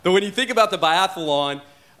But when you think about the biathlon,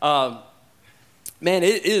 man,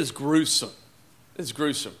 it is gruesome. It's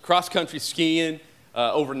gruesome. Cross-country skiing,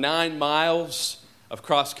 over 9 miles of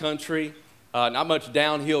cross-country, not much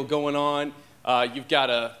downhill going on. You've got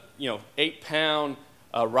a 8-pound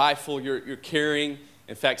rifle you're carrying.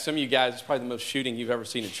 In fact, some of you guys, it's probably the most shooting you've ever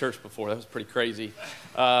seen in church before. That was pretty crazy.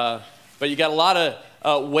 But you got a lot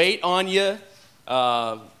of weight on you.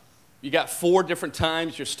 You got 4 different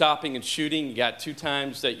times you're stopping and shooting. You got 2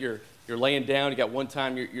 times that you're laying down. You got 1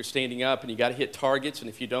 time you're standing up, and you got to hit targets. And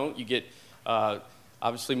if you don't, you get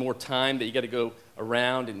obviously more time that you got to go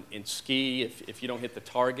around and ski if you don't hit the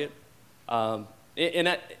target.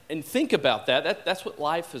 And think about that. That's what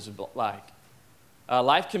life is like.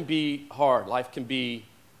 Life can be hard. Life can be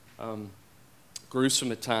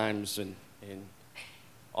gruesome at times, and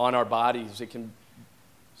on our bodies, it can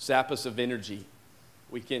zap us of energy.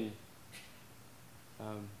 We can,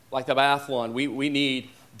 like the biathlon, we need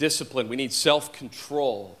discipline. We need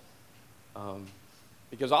self-control,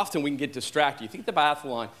 because often we can get distracted. You think the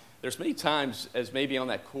biathlon, there's many times, as maybe on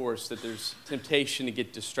that course, that there's temptation to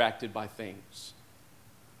get distracted by things.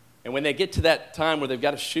 And when they get to that time where they've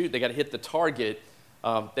got to shoot, they've got to hit the target,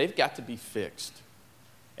 they've got to be fixed.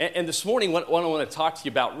 And this morning, what I want to talk to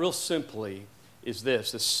you about real simply is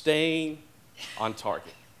this, is staying on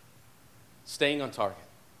target. Staying on target.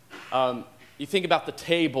 You think about the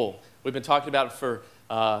table. We've been talking about it for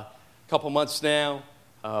a couple months now.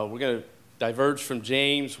 We're going to diverge from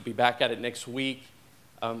James. We'll be back at it next week.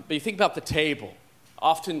 But you think about the table.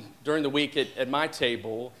 Often during the week at my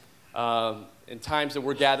table, in times that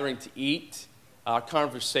we're gathering to eat, our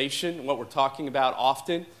conversation, what we're talking about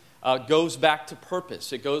often, goes back to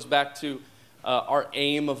purpose. It goes back to our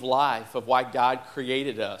aim of life, of why God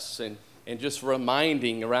created us, and just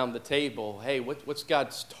reminding around the table, hey, what's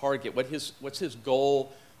God's target? What's His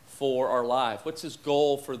goal for our life? What's His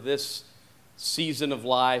goal for this season of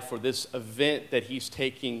life, or this event that He's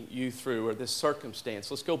taking you through, or this circumstance?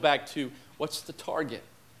 Let's go back to what's the target?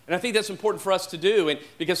 And I think that's important for us to do, and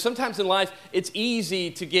because sometimes in life it's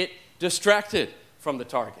easy to get distracted from the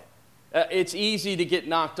target. It's easy to get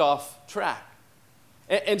knocked off track.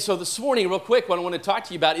 And so this morning, real quick, what I want to talk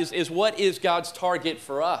to you about is what is God's target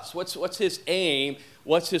for us? What's His aim?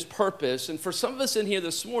 What's His purpose? And for some of us in here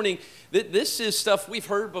this morning, this is stuff we've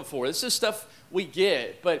heard before. This is stuff we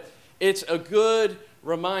get, but it's a good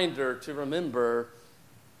reminder to remember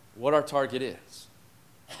what our target is.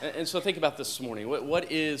 And so think about this morning.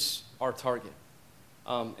 What is our target?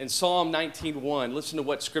 In Psalm 19:1, listen to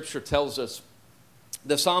what Scripture tells us.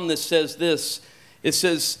 The psalmist says this. It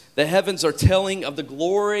says, the heavens are telling of the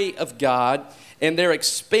glory of God, and their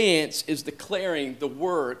expanse is declaring the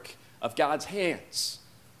work of God's hands.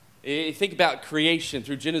 You think about creation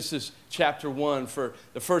through Genesis chapter 1 for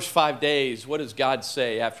the first 5 days. What does God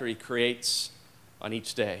say after He creates on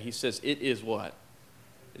each day? He says, it is what?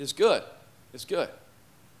 It is good. It's good.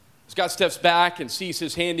 As God steps back and sees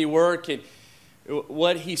His handiwork, and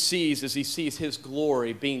what He sees is He sees His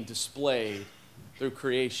glory being displayed through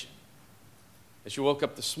creation. As you woke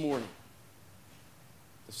up this morning,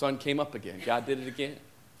 the sun came up again. God did it again.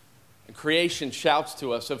 And creation shouts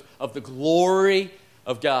to us of the glory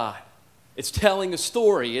of God. It's telling a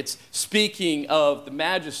story. It's speaking of the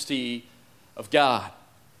majesty of God.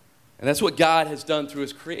 And that's what God has done through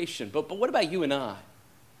His creation. But what about you and I?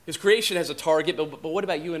 His creation has a target, but what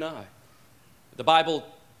about you and I? The Bible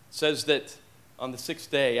says that on the 6th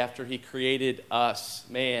day, after He created us,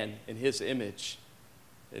 man, in His image,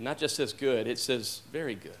 it not just says good, it says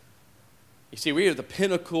very good. You see, we are the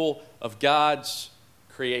pinnacle of God's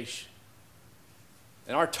creation.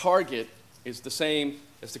 And our target is the same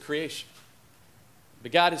as the creation.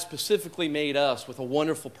 But God has specifically made us with a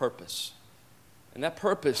wonderful purpose. And that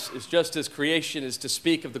purpose is just as creation is to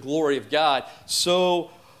speak of the glory of God,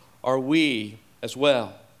 so are we as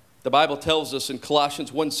well. The Bible tells us in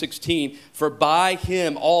Colossians 1:16, for by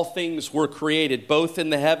Him all things were created, both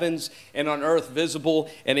in the heavens and on earth,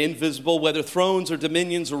 visible and invisible, whether thrones or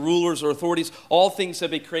dominions or rulers or authorities, all things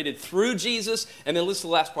have been created through Jesus. And then listen to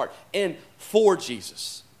the last part, and for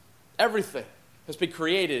Jesus. Everything has been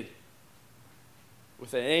created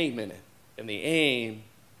with an aim in it, and the aim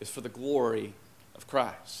is for the glory of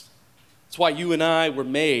Christ. It's why you and I were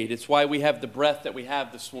made. It's why we have the breath that we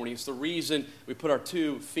have this morning. It's the reason we put our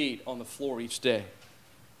 2 feet on the floor each day.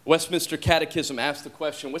 Westminster Catechism asks the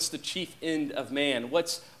question, what's the chief end of man?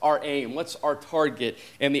 What's our aim? What's our target?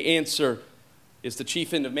 And the answer is the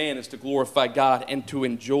chief end of man is to glorify God and to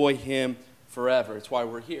enjoy Him forever. It's why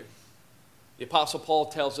we're here. The Apostle Paul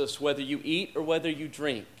tells us whether you eat or whether you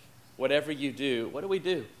drink, whatever you do, what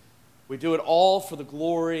do? We do it all for the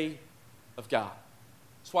glory of God.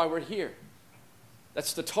 That's why we're here.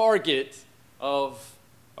 That's the target of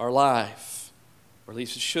our life, or at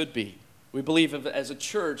least it should be. We believe as a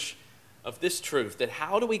church of this truth, that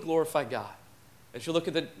how do we glorify God? As you look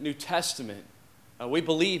at the New Testament, we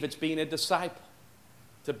believe it's being a disciple.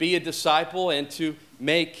 To be a disciple and to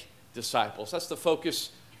make disciples. That's the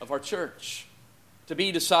focus of our church. To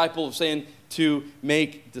be disciples and to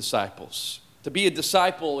make disciples. To be a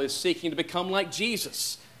disciple is seeking to become like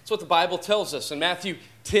Jesus. That's what the Bible tells us in Matthew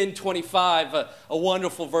 10:25, a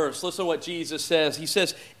wonderful verse. Listen to what Jesus says. He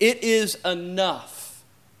says, "It is enough."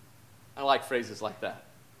 I like phrases like that.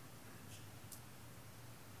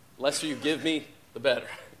 The lesser you give me, the better.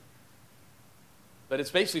 But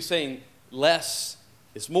it's basically saying less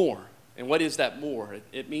is more. And what is that more?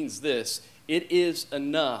 It means this. It is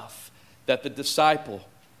enough that the disciple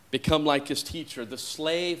become like his teacher, the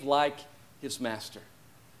slave like his master.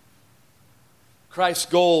 Christ's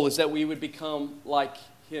goal is that we would become like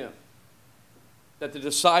him, that the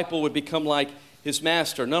disciple would become like his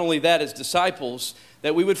master. Not only that, as disciples,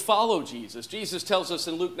 that we would follow Jesus. Jesus tells us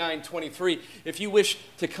in Luke 9:23, if you wish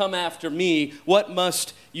to come after me, what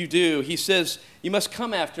must you do? He says, you must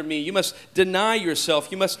come after me. You must deny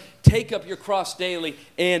yourself. You must take up your cross daily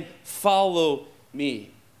and follow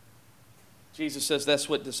me. Jesus says that's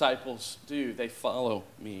what disciples do. They follow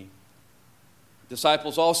me.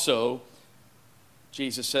 Disciples also,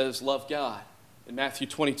 Jesus says, love God. In Matthew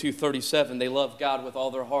 22:37, they love God with all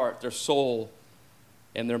their heart, their soul,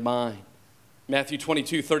 and their mind. Matthew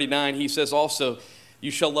 22:39, he says also,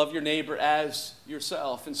 you shall love your neighbor as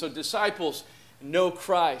yourself. And so disciples know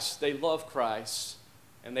Christ, they love Christ,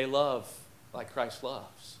 and they love like Christ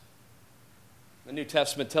loves. The New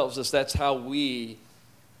Testament tells us that's how we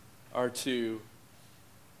are to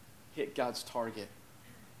hit God's target,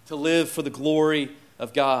 to live for the glory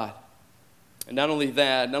of God. And not only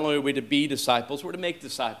that, not only are we to be disciples, we're to make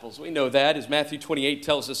disciples. We know that, as Matthew 28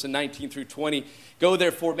 tells us in 19 through 20. Go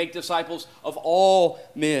therefore, make disciples of all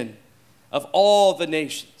men, of all the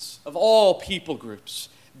nations, of all people groups,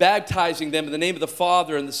 baptizing them in the name of the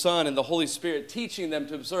Father and the Son and the Holy Spirit, teaching them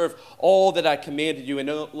to observe all that I commanded you. And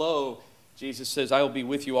lo, Jesus says, I will be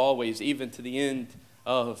with you always, even to the end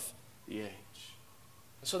of the age.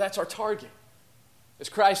 So that's our target. As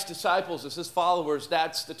Christ's disciples, as his followers,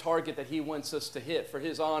 that's the target that he wants us to hit for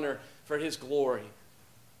his honor, for his glory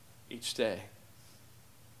each day.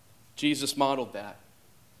 Jesus modeled that.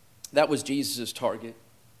 That was Jesus' target.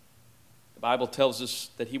 The Bible tells us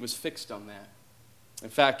that he was fixed on that. In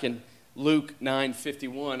fact, in Luke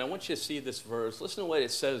 9:51, I want you to see this verse. Listen to what it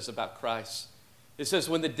says about Christ. It says,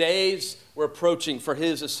 when the days were approaching for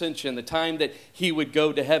his ascension, the time that he would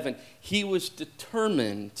go to heaven, he was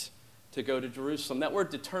determined to go to Jerusalem. That word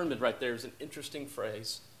determined right there is an interesting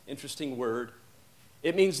phrase, interesting word.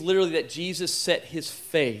 It means literally that Jesus set his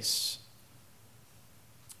face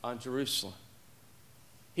on Jerusalem.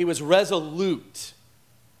 He was resolute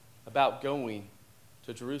about going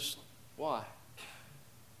to Jerusalem. Why?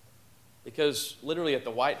 Because literally at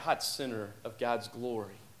the white-hot center of God's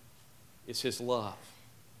glory is his love.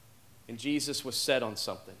 And Jesus was set on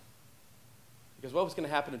something. Because what was going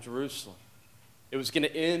to happen in Jerusalem? It was going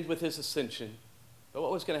to end with his ascension, but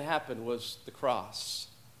what was going to happen was the cross,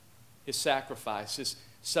 his sacrifice, his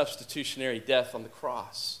substitutionary death on the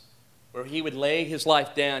cross, where he would lay his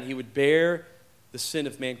life down, he would bear the sin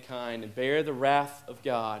of mankind and bear the wrath of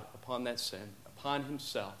God upon that sin, upon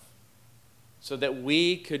himself, so that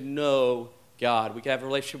we could know God, we could have a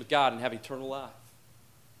relationship with God and have eternal life.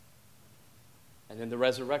 And then the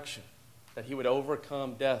resurrection, that he would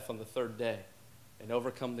overcome death on the third day and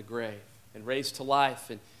overcome the grave and raise to life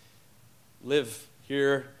and live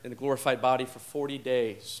here in the glorified body for 40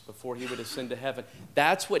 days before he would ascend to heaven.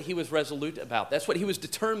 That's what he was resolute about. That's what he was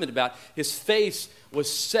determined about. His face was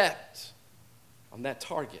set on that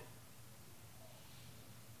target.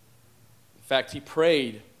 In fact, he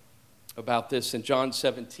prayed about this in John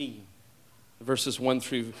 17, verses 1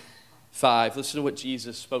 through 5. Listen to what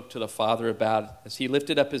Jesus spoke to the Father about as he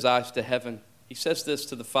lifted up his eyes to heaven. He says this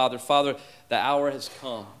to the Father, Father, the hour has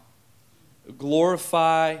come.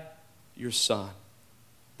 Glorify your Son,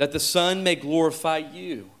 that the Son may glorify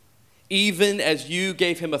you, even as you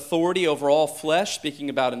gave him authority over all flesh, speaking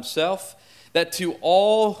about himself, that to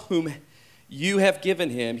all whom you have given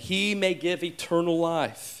him, he may give eternal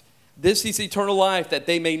life. This is eternal life, that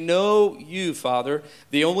they may know you, Father,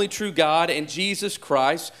 the only true God, and Jesus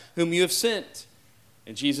Christ, whom you have sent.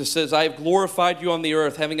 And Jesus says, I have glorified you on the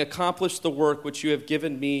earth, having accomplished the work which you have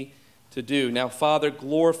given me to do. Now, Father,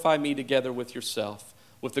 glorify me together with yourself,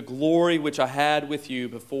 with the glory which I had with you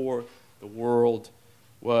before the world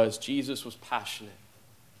was. Jesus was passionate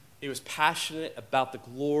He was passionate about the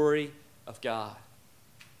glory of God.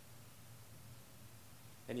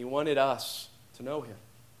 And he wanted us to know him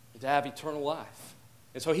and to have eternal life.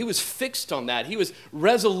 And so he was fixed on that. He was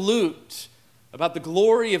resolute about the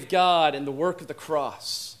glory of God and the work of the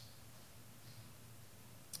cross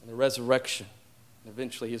and the resurrection, and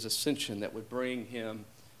eventually his ascension that would bring him,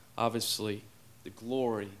 obviously, the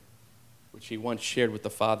glory which he once shared with the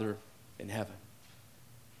Father in heaven.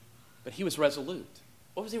 But he was resolute.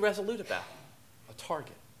 What was he resolute about? A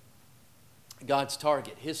target. God's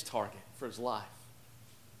target, his target for his life.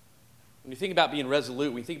 When you think about being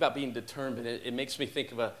resolute, when you think about being determined, it makes me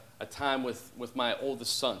think of a time with my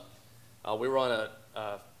oldest son. We were on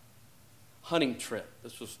a hunting trip.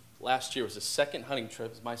 This was last year. It was the second hunting trip.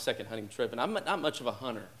 It was my second hunting trip. And I'm not much of a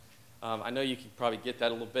hunter. I know you can probably get that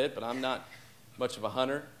a little bit, but I'm not much of a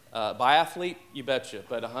hunter. Biathlete, you betcha,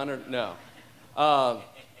 but a hunter, no.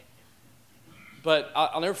 But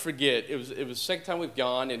I'll never forget, it was the second time we've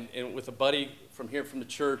gone, and with a buddy from here from the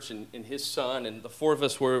church and his son, and the four of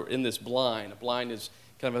us were in this blind. A blind is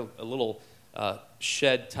kind of a little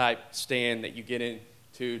shed-type stand that you get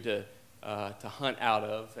into to hunt out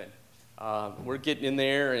of. And we're getting in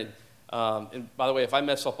there, and by the way, if I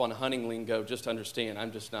mess up on hunting lingo, just understand,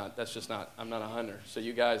 I'm not a hunter. So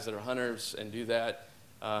you guys that are hunters and do that,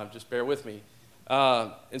 just bear with me.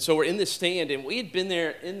 And so we're in this stand, and we had been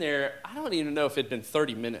in there, I don't even know if it had been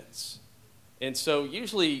 30 minutes. And so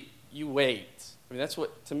usually you wait. I mean,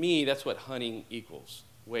 to me, that's what hunting equals,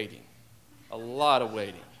 waiting. A lot of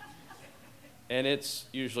waiting. And it's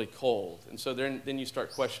usually cold. And so then you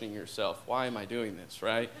start questioning yourself, why am I doing this,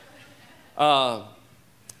 right? And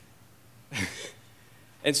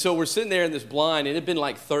so we're sitting there in this blind, and it had been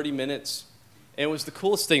like 30 minutes. And it was the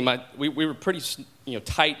coolest thing. We were pretty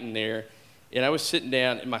tight in there. And I was sitting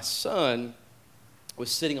down, and my son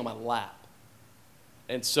was sitting on my lap.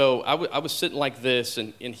 And so I was sitting like this,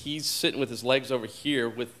 and he's sitting with his legs over here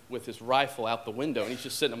with his rifle out the window, and he's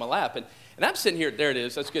just sitting on my lap. And I'm sitting here, there it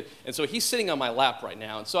is, that's good. And so he's sitting on my lap right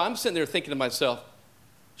now. And so I'm sitting there thinking to myself,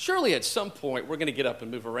 surely at some point we're going to get up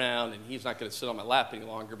and move around, and he's not going to sit on my lap any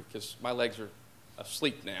longer because my legs are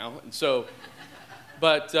asleep now. And so,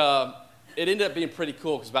 but it ended up being pretty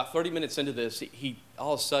cool because about 30 minutes into this, he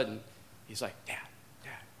all of a sudden, he's like, Dad.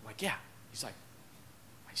 I'm like, yeah. He's like,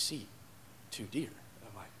 I see 2 deer. And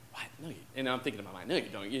I'm like, what? No, you. And I'm thinking in my mind, no, you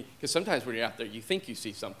don't. Because sometimes when you're out there, you think you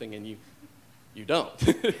see something and you don't.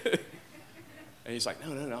 And he's like,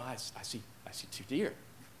 no, I see 2 deer. And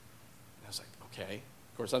I was like, okay.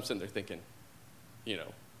 Of course, I'm sitting there thinking,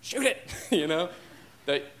 shoot it,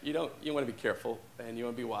 That you want to be careful and you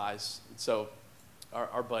want to be wise. And so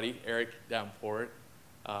our buddy, Eric Davenport,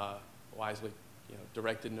 wisely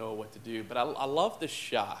directed Noah what to do. But I love this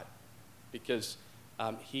shot because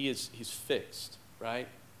he's fixed, right?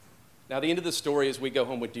 Now, the end of the story is we go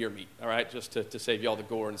home with deer meat, all right, just to save you all the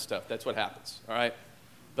gore and stuff. That's what happens, all right?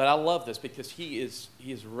 But I love this because he is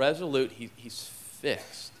resolute. He's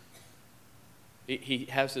fixed. He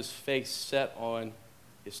has his face set on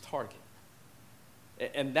his target.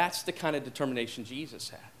 And that's the kind of determination Jesus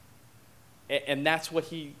had. And that's what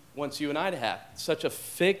he wants you and I to have. Such a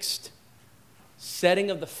fixed setting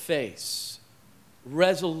of the face,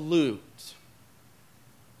 resolute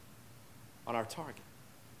on our target.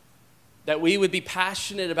 That we would be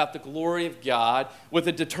passionate about the glory of God with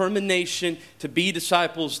a determination to be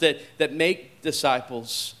disciples that make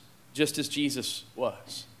disciples just as Jesus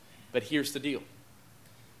was. But here's the deal.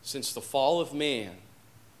 Since the fall of man,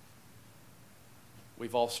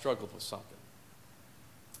 we've all struggled with something.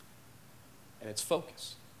 And it's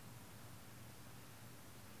focus.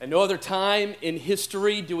 At no other time in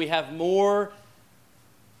history do we have more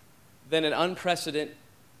than an unprecedented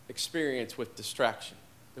experience with distraction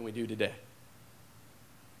than we do today.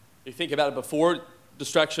 You think about it, before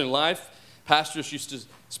distraction in life, pastors used to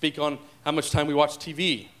speak on how much time we watch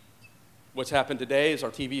TV. What's happened today is our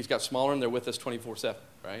TVs got smaller and they're with us 24/7,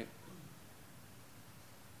 right?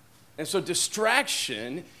 And so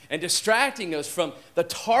distraction and distracting us from the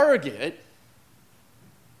target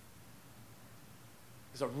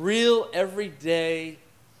is a real everyday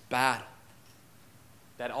battle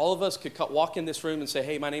that all of us could walk in this room and say,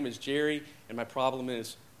 hey, my name is Jerry, and my problem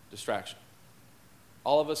is distraction.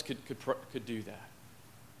 All of us could do that.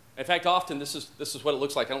 In fact, often this is what it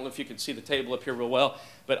looks like. I don't know if you can see the table up here real well,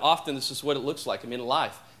 but often this is what it looks like in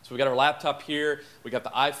life. So we've got our laptop here, we've got the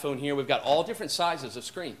iPhone here, we've got all different sizes of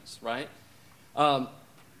screens, right? And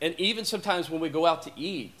even sometimes when we go out to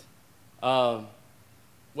eat,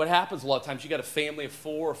 what happens a lot of times, you got a family of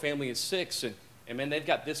 4 or a family of 6, and man, they've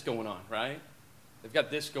got this going on, right? They've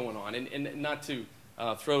got this going on. And not to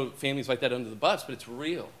throw families like that under the bus, but it's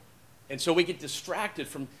real. And so we get distracted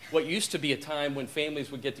from what used to be a time when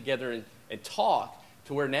families would get together and talk,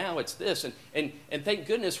 to where now it's this. And thank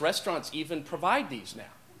goodness restaurants even provide these now,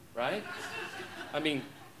 right? I mean,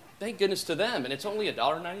 thank goodness to them. And it's only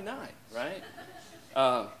 $1.99,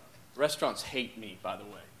 right? Restaurants hate me, by the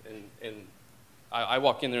way. And I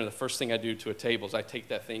walk in there, and the first thing I do to a table is I take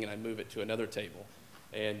that thing and I move it to another table.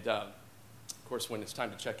 And, of course, when it's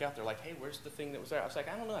time to check out, they're like, hey, where's the thing that was there? I was like,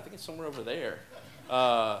 I don't know. I think it's somewhere over there.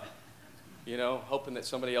 Hoping that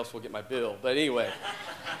somebody else will get my bill. But anyway,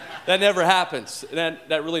 that never happens. That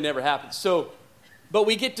really never happens. But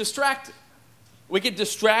we get distracted. We get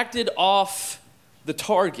distracted off the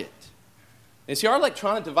target. And see, our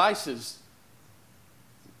electronic devices,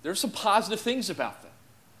 there's some positive things about them.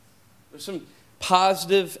 There's some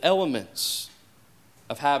positive elements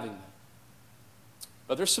of having them.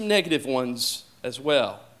 But there's some negative ones as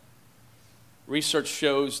well. Research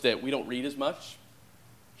shows that we don't read as much.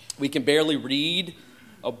 We can barely read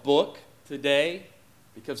a book today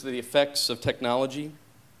because of the effects of technology.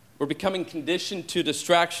 We're becoming conditioned to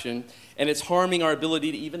distraction, and it's harming our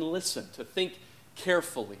ability to even listen, to think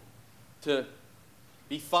carefully, to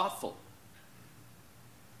be thoughtful,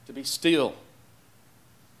 to be still.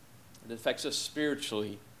 It affects us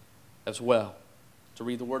spiritually as well, to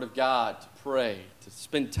read the Word of God, to pray, to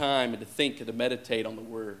spend time and to think and to meditate on the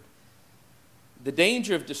Word. The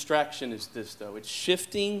danger of distraction is this, though. It's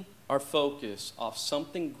shifting our focus off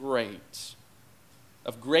something great,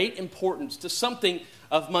 of great importance, to something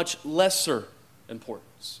of much lesser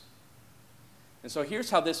importance. And so here's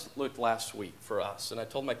how this looked last week for us. And I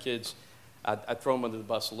told my kids I'd throw them under the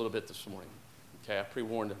bus a little bit this morning. Okay, I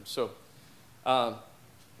pre-warned them. So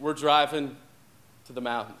we're driving to the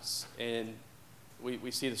mountains, and we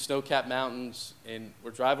see the snow-capped mountains, and we're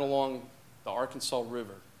driving along the Arkansas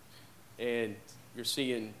River. And you're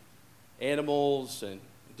seeing animals and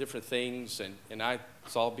different things, and I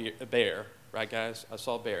saw a bear, right, guys? I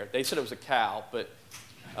saw a bear. They said it was a cow, but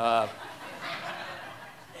it was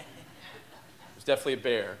definitely a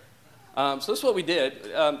bear. So this is what we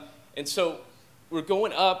did. And so we're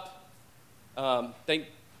going up. Thank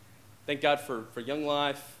God for Young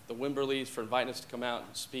Life, the Wimberleys, for inviting us to come out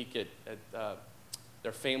and speak at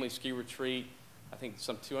their family ski retreat. I think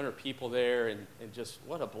some 200 people there, and just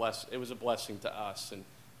what a blessing. It was a blessing to us, and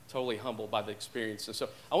totally humbled by the experience. And so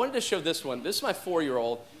I wanted to show this one. This is my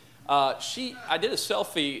 4-year-old. I did a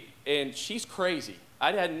selfie, and she's crazy.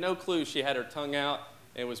 I had no clue she had her tongue out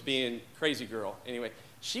and was being crazy girl. Anyway,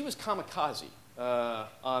 she was kamikaze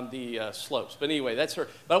on the slopes. But anyway, that's her.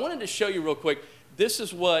 But I wanted to show you real quick.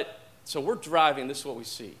 So we're driving. This is what we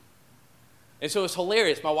see. And so it's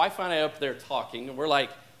hilarious. My wife and I are up there talking, and we're like,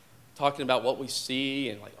 talking about what we see,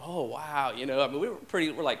 and like, oh, wow,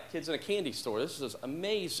 we're like kids in a candy store. This is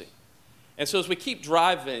amazing. And so as we keep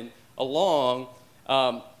driving along,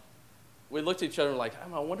 we looked at each other and we're like,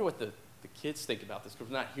 I wonder what the kids think about this, because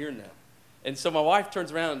we're not hearing them. And so my wife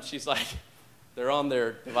turns around and she's like, they're on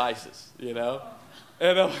their devices,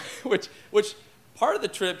 and which part of the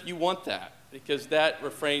trip you want that, because that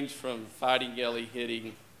refrains from fighting, yelling,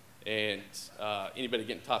 hitting, and anybody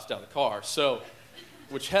getting tossed out of the car. So,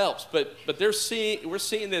 which helps, but we're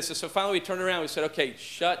seeing this, and so finally we turned around and we said, okay,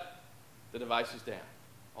 shut the devices down,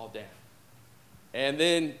 all down. And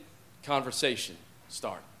then conversation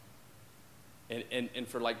started. And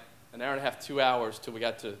for like an hour and a half, 2 hours till we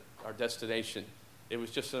got to our destination, it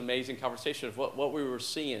was just an amazing conversation of what we were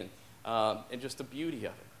seeing, and just the beauty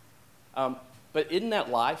of it. But isn't that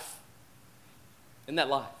life? Isn't that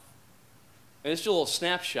life? And it's just a little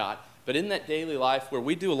snapshot, but in that daily life where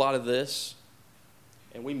we do a lot of this,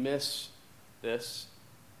 and we miss this.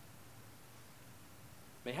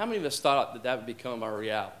 I mean, how many of us thought that would become our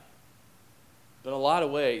reality? But in a lot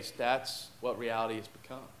of ways, that's what reality has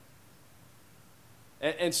become.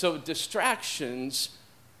 And so distractions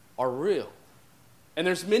are real. And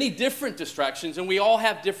there's many different distractions, and we all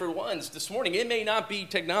have different ones. This morning, it may not be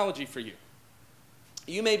technology for you.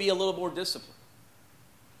 You may be a little more disciplined.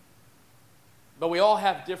 But we all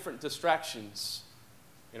have different distractions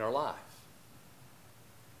in our life.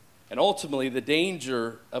 And ultimately, the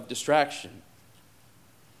danger of distraction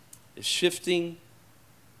is shifting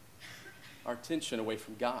our attention away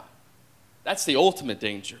from God. That's the ultimate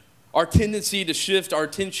danger. Our tendency to shift our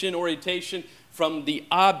attention orientation from the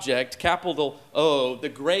object, capital O, the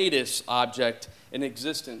greatest object in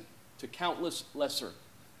existence, to countless lesser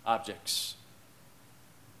objects.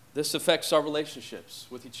 This affects our relationships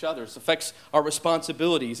with each other. It affects our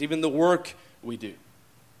responsibilities, even the work we do.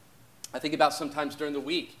 I think about sometimes during the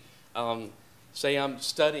week, say I'm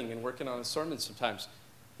studying and working on a sermon sometimes.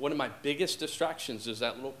 One of my biggest distractions is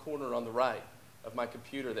that little corner on the right of my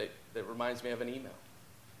computer that reminds me of an email,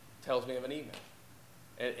 tells me of an email.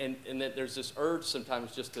 And that there's this urge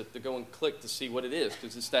sometimes just to go and click to see what it is,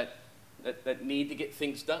 because it's that need to get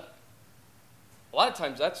things done. A lot of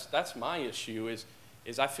times that's my issue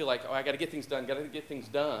is I feel like, I got to get things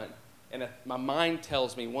done. And my mind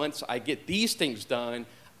tells me once I get these things done,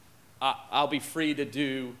 I'll be free to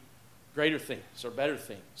do greater things or better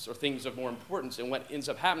things or things of more importance. And what ends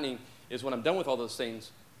up happening is when I'm done with all those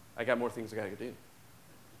things, I got more things I got to do.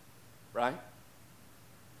 Right?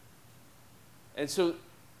 And so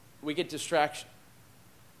we get distraction.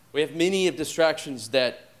 We have many of distractions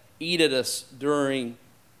that eat at us during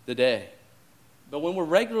the day. But when we're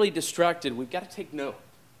regularly distracted, we've got to take note.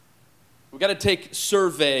 We've got to take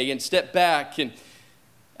survey and step back and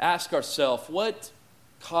ask ourselves, what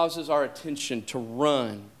causes our attention to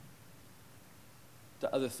run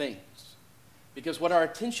to other things? Because what our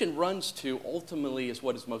attention runs to ultimately is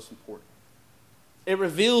what is most important. It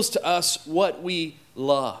reveals to us what we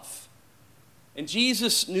love. And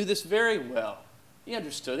Jesus knew this very well. He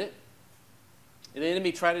understood it. And the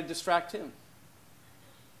enemy tried to distract him.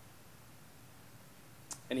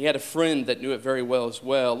 And he had a friend that knew it very well as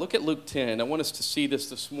well. Look at Luke 10. I want us to see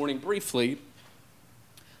this morning briefly.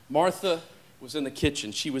 Martha was in the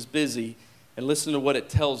kitchen. She was busy. And listen to what it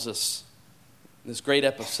tells us in this great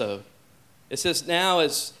episode. It says, now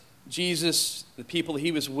as Jesus, the people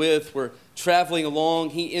he was with, were traveling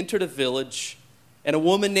along, he entered a village, and a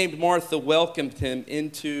woman named Martha welcomed him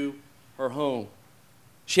into her home.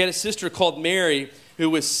 She had a sister called Mary who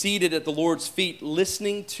was seated at the Lord's feet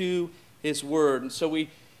listening to his word. And so we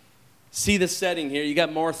see the setting here. You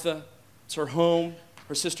got Martha. It's her home.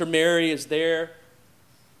 Her sister Mary is there.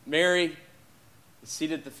 Mary is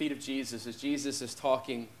seated at the feet of Jesus as Jesus is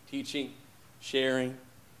talking, teaching, sharing.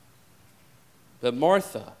 But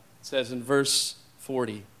Martha, it says in verse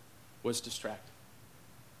 40, was distracted.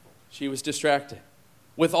 She was distracted.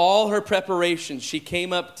 With all her preparations, she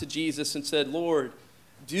came up to Jesus and said, Lord,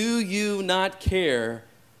 do you not care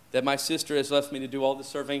that my sister has left me to do all the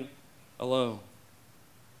serving alone?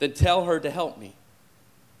 Then tell her to help me.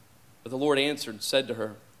 But the Lord answered and said to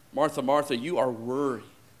her, Martha, Martha, you are worried.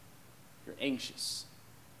 You're anxious.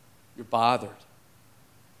 You're bothered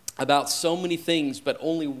about so many things, but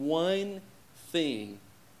only one thing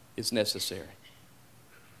is necessary.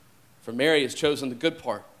 For Mary has chosen the good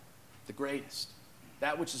part, the greatest,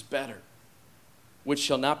 that which is better, which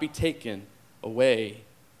shall not be taken away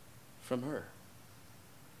from her.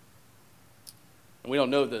 And we don't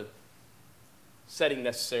know the setting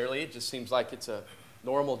necessarily. It just seems like it's a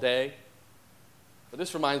normal day. But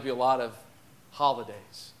this reminds me a lot of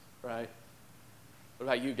holidays, right? What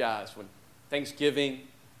about you guys? When Thanksgiving,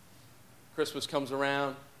 Christmas comes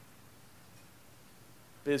around,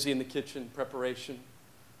 busy in the kitchen, preparation.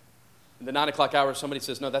 In the 9 o'clock hour, somebody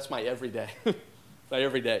says, no, that's my everyday. My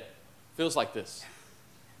everyday. Feels like this.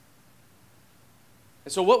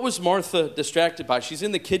 And so what was Martha distracted by? She's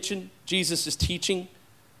in the kitchen. Jesus is teaching.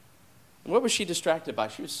 And what was she distracted by?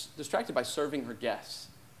 She was distracted by serving her guests.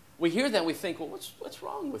 We hear that and we think, well, what's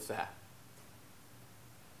wrong with that?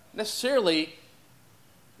 Necessarily,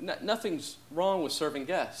 nothing's wrong with serving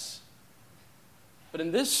guests. But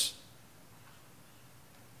in this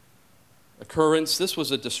occurrence, this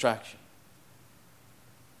was a distraction.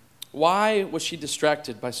 Why was she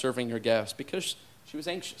distracted by serving her guests? Because she was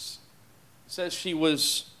anxious. It says she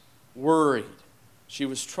was worried. She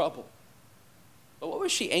was troubled. But what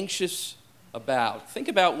was she anxious about? Think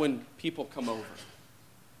about when people come over.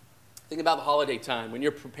 Think about the holiday time when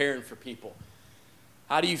you're preparing for people.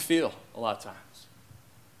 How do you feel a lot of times?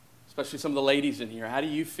 Especially some of the ladies in here. How do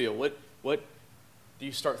you feel? What do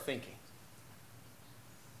you start thinking?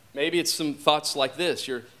 Maybe it's some thoughts like this.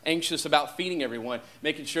 You're anxious about feeding everyone,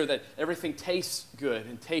 making sure that everything tastes good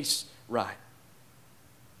and tastes right.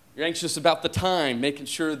 You're anxious about the time, making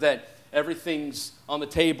sure that everything's on the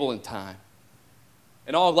table in time.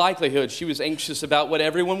 In all likelihood, she was anxious about what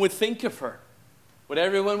everyone would think of her, what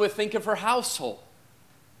everyone would think of her household,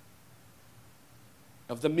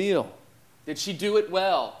 of the meal. Did she do it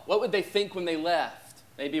well? What would they think when they left?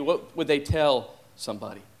 Maybe what would they tell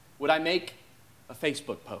somebody? Would I make a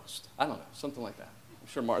Facebook post? I don't know, something like that. I'm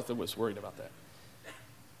sure Martha was worried about that.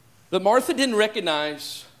 But Martha didn't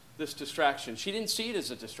recognize this distraction. She didn't see it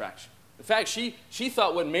as a distraction. In fact, she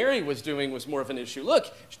thought what Mary was doing was more of an issue.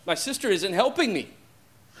 Look, my sister isn't helping me.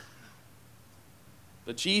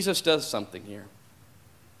 But Jesus does something here.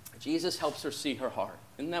 Jesus helps her see her heart.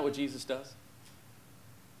 Isn't that what Jesus does?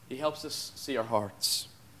 He helps us see our hearts.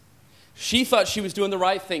 She thought she was doing the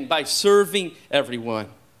right thing by serving everyone.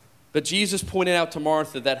 But Jesus pointed out to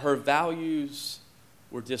Martha that her values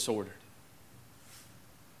were disordered.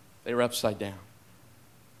 They were upside down.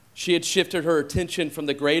 She had shifted her attention from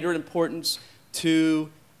the greater importance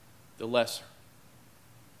to the lesser.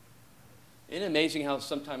 Isn't it amazing how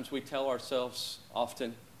sometimes we tell ourselves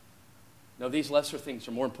often, no, these lesser things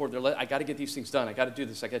are more important. I got to get these things done. I got to do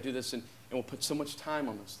this. I got to do this. And we'll put so much time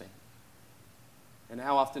on those things. And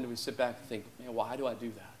how often do we sit back and think, man, why do I do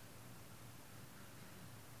that?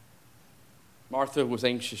 Martha was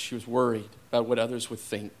anxious. She was worried about what others would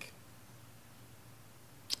think.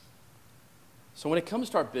 So when it comes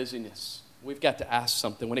to our busyness, we've got to ask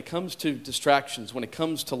something. When it comes to distractions, when it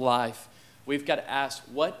comes to life, we've got to ask,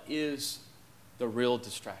 what is the real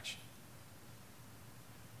distraction?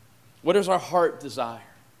 What is our heart desire?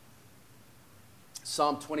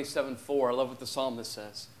 Psalm 27:4, I love what the psalmist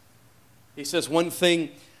says. He says, one thing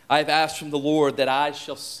I have asked from the Lord that I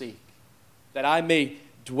shall seek, that I may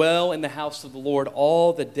dwell in the house of the Lord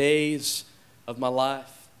all the days of my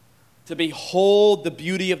life, to behold the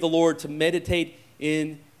beauty of the Lord, to meditate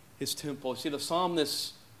in his temple. See, the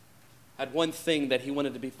psalmist had one thing that he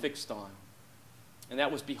wanted to be fixed on, and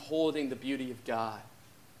that was beholding the beauty of God.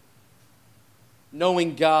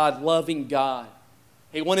 Knowing God, loving God.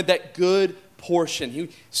 He wanted that good portion. He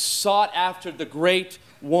sought after the great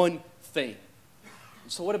one thing.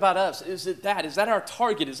 So what about us? Is it that? Is that our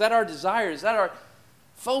target? Is that our desire? Is that our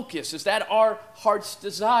focus? Is that our heart's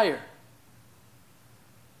desire?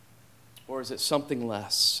 Or is it something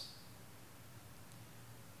less?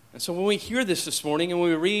 And so when we hear this morning and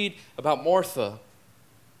we read about Martha,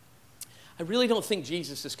 I really don't think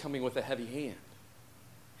Jesus is coming with a heavy hand.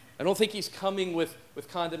 I don't think he's coming with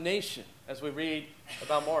condemnation as we read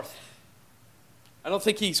about Martha. I don't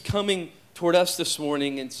think he's coming toward us this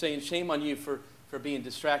morning and saying, shame on you for being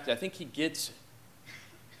distracted. I think he gets it.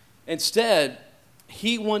 Instead,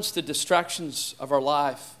 he wants the distractions of our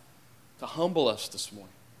life to humble us this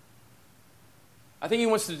morning. I think he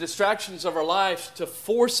wants the distractions of our life to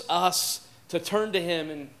force us to turn to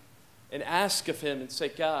him and ask of him and say,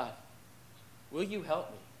 God, will you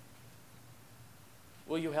help me?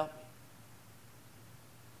 Will you help me?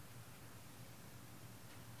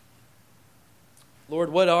 Lord,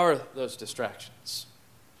 what are those distractions?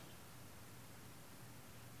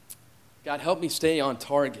 God, help me stay on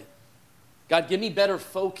target. God, give me better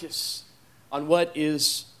focus on what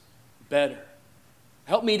is better.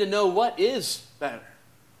 Help me to know what is better.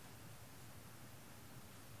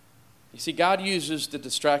 You see, God uses the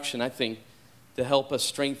distraction, I think, to help us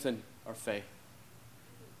strengthen our faith,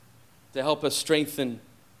 to help us strengthen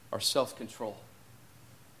our self-control.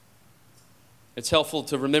 It's helpful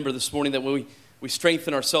to remember this morning that when we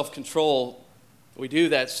strengthen our self-control, we do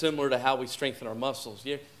that similar to how we strengthen our muscles.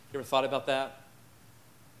 You ever thought about that?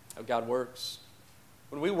 How God works?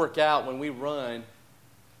 When we work out, when we run,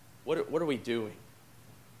 what are we doing?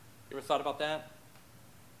 You ever thought about that?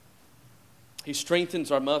 He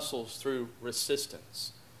strengthens our muscles through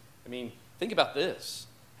resistance. I mean, think about this.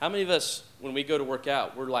 How many of us, when we go to work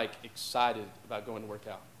out, we're like excited about going to work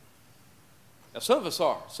out? Now, some of us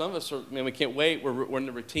are. Some of us are, we can't wait. We're in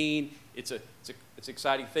the routine. It's an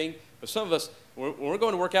exciting thing. But some of us, when we're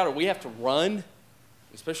going to work out or we have to run,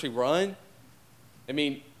 especially run,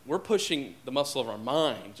 we're pushing the muscle of our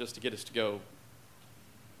mind just to get us to go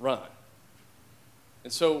run.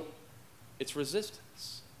 And so it's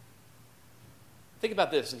resistance. Think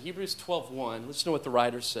about this. In Hebrews 12:1, listen to what the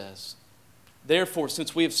writer says. Therefore,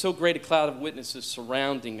 since we have so great a cloud of witnesses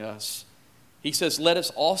surrounding us, he says, let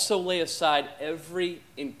us also lay aside every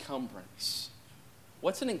encumbrance.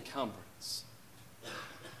 What's an encumbrance?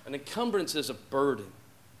 An encumbrance is a burden,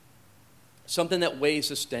 something that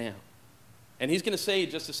weighs us down. And he's going to say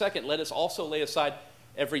in just a second, let us also lay aside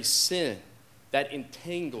every sin that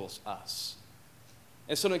entangles us.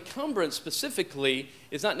 And so an encumbrance specifically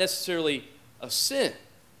is not necessarily a sin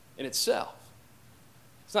in itself.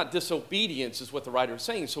 It's not disobedience is what the writer is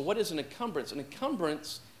saying. So what is an encumbrance? An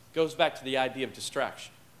encumbrance goes back to the idea of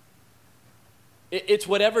distraction. It's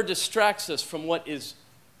whatever distracts us from what is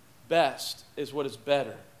best is what is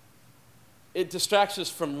better. It distracts us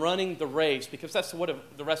from running the race because that's what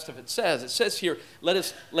the rest of it says. It says here, let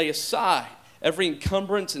us lay aside every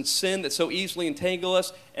encumbrance and sin that so easily entangle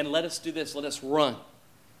us, and let us do this, let us run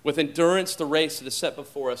with endurance the race that is set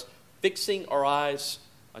before us, fixing our eyes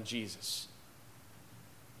on Jesus.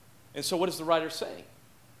 And so what is the writer saying?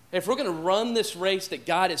 If we're going to run this race that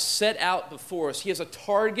God has set out before us, he has a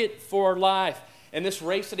target for our life. And this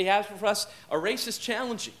race that he has for us, a race is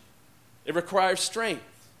challenging. It requires strength.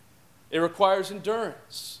 It requires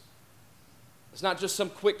endurance. It's not just some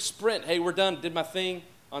quick sprint. Hey, we're done, did my thing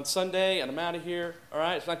on Sunday, and I'm out of here. All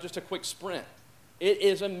right, it's not just a quick sprint. It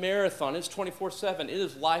is a marathon. It's 24/7. It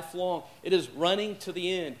is lifelong. It is running to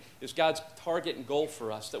the end is God's target and goal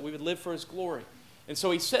for us, that we would live for his glory. And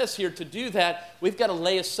so he says here to do that, we've got to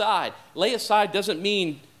lay aside. Lay aside doesn't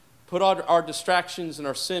mean put our distractions and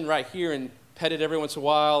our sin right here and pet it every once in a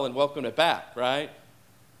while and welcome it back, right?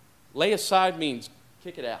 Lay aside means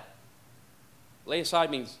kick it out. Lay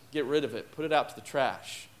aside means get rid of it, put it out to the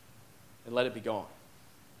trash, and let it be gone.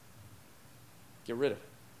 Get rid of it.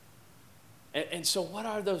 And so what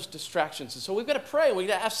are those distractions? And so we've got to pray. We've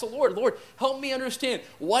got to ask the Lord, Lord, help me understand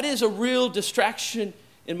what is a real distraction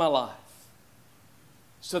in my life,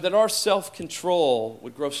 so that our self-control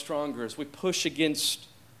would grow stronger as we push against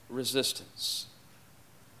resistance.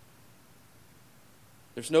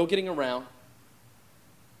 There's no getting around.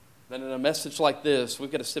 Then in a message like this,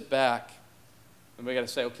 we've got to sit back and we've got to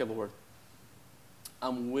say, okay, Lord,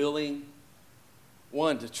 I'm willing,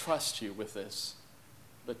 one, to trust you with this.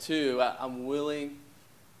 But two, I'm willing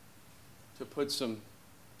to put some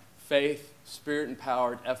faith,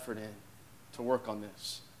 spirit-empowered effort in to work on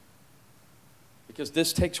this. Because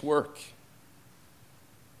this takes work.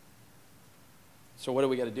 So what do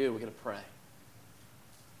we got to do? We got to pray.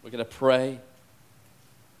 We got to pray.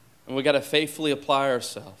 And we got to faithfully apply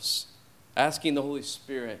ourselves, asking the Holy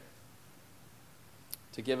Spirit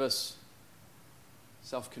to give us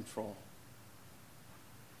self-control,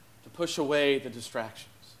 to push away the distractions.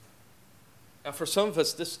 Now, for some of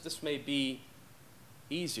us, this may be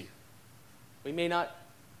easier. We may not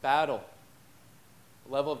battle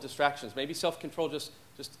the level of distractions. Maybe self-control just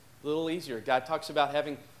a little easier. God talks about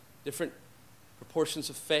having different proportions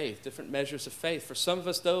of faith, different measures of faith. For some of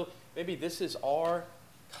us, though, maybe this is our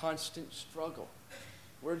constant struggle.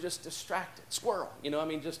 We're just distracted. Squirrel,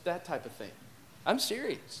 just that type of thing. I'm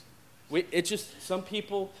serious. Some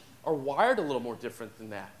people are wired a little more different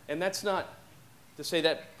than that. And that's not to say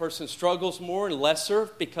that person struggles more and lesser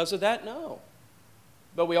because of that, no.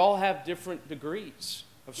 But we all have different degrees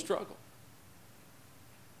of struggle.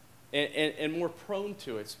 And more prone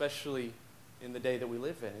to it, especially in the day that we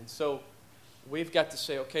live in. And so we've got to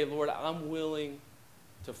say, okay, Lord, I'm willing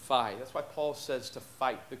to fight. That's why Paul says to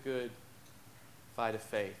fight the good fight of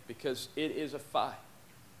faith, because it is a fight.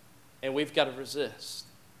 And we've got to resist.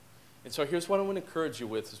 And so here's what I want to encourage you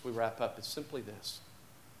with as we wrap up. It's simply this.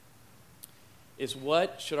 Is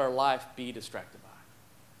what should our life be distracted by?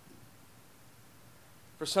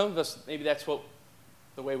 For some of us, maybe that's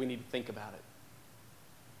the way we need to think about it.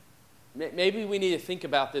 Maybe we need to think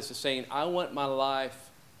about this as saying, I want my life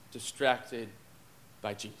distracted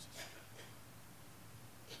by Jesus.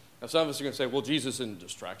 Now, some of us are going to say, well, Jesus isn't a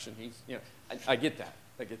distraction. I get that.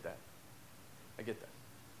 I get that.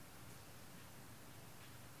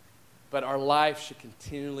 But our life should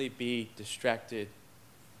continually be distracted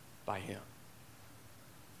by him.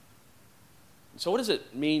 So what does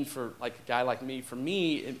it mean for a guy like me? For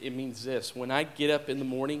me, it means this. When I get up in the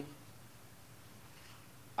morning,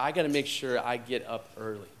 I got to make sure I get up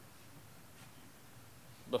early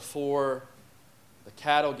before the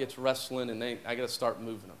cattle gets rustling and I got to start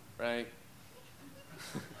moving them, right?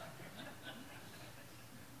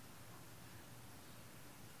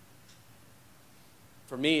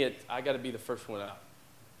 For me, I got to be the first one up,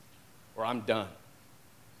 or I'm done.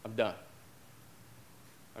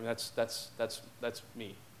 That's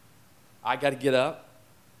me. I got to get up.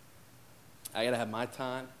 I got to have my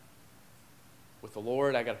time with the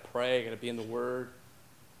Lord. I got to pray. I got to be in the Word.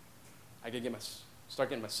 I got to start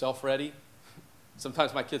getting myself ready.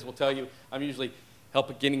 Sometimes my kids will tell you I'm usually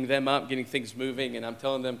helping getting them up, getting things moving, and I'm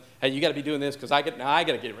telling them, hey, you got to be doing this because I got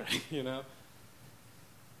to get ready,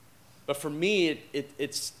 But for me,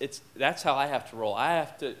 it's that's how I have to roll. I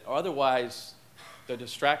have to, otherwise, the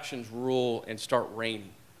distractions rule and start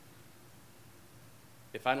reigning.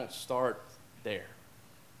 If I don't start there.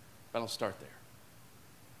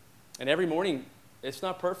 And every morning, it's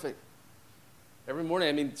not perfect. Every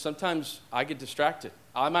morning, sometimes I get distracted.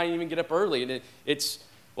 I might even get up early, and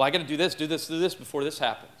I got to do this before this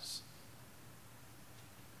happens.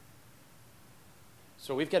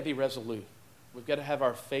 So we've got to be resolute. We've got to have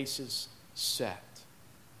our faces set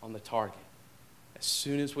on the target as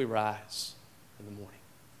soon as we rise in the morning.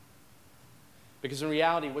 Because in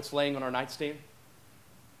reality, what's laying on our nightstand?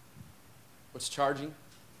 What's charging?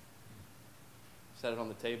 Set it on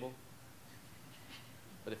the table,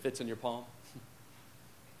 but it fits in your palm.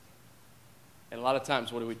 And a lot of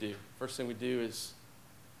times, what do? First thing we do is,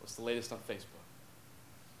 what's the latest on Facebook?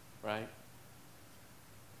 Right?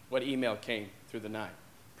 What email came through the night?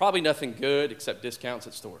 Probably nothing good except discounts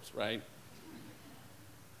at stores, right?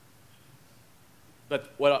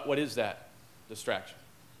 But what is that? Distraction.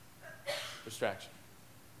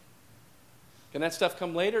 Can that stuff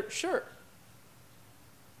come later? Sure.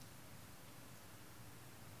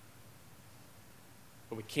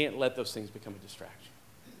 But we can't let those things become a distraction.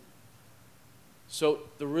 So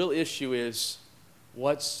the real issue is,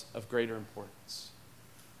 what's of greater importance?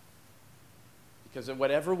 Because of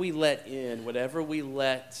whatever we let in, whatever we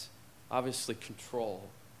let obviously control,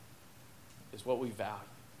 is what we value.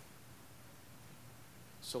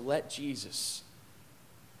 So let Jesus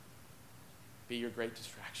be your great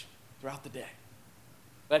distraction throughout the day.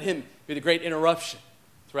 Let him be the great interruption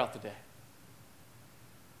throughout the day.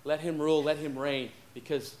 Let him rule, let him reign,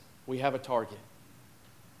 because we have a target.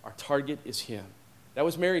 Our target is him. That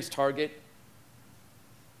was Mary's target.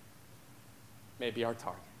 May be our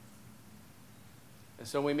target. And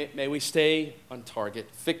so may we stay on target,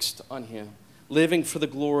 fixed on him, living for the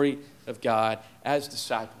glory of God as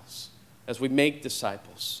disciples, as we make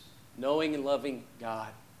disciples, knowing and loving God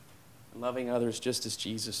and loving others just as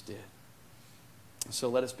Jesus did. So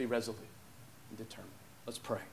let us be resolute and determined. Let's pray.